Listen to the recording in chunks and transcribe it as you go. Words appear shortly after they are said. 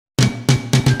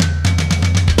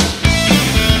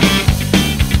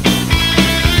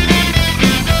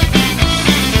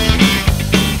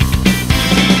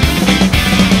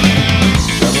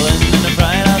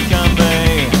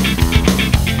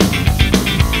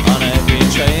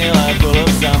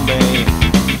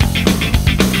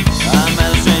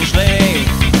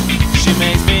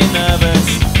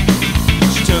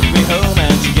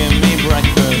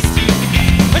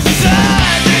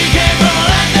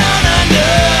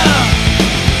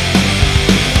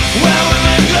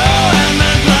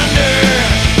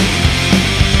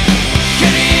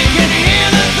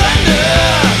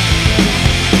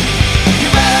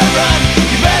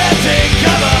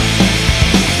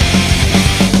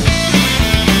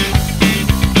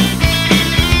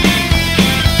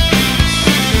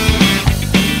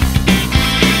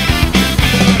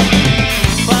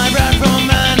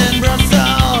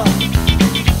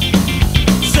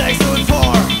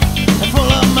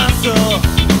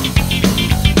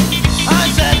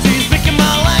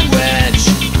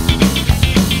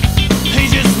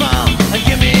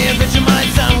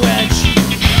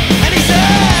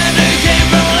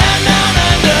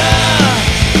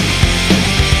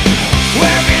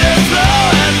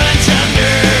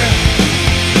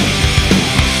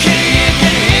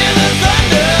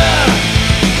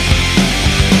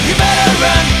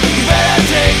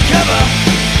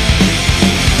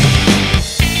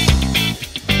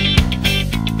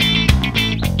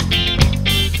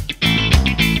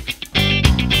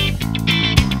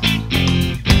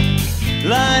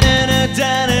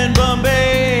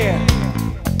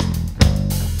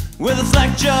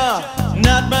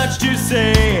much to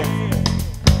say.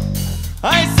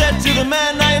 I said to the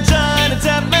man, now you're trying to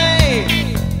tempt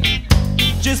me,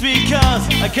 just because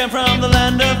I came from the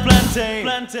land of plenty.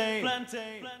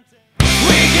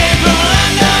 We came from the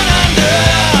land down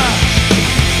under.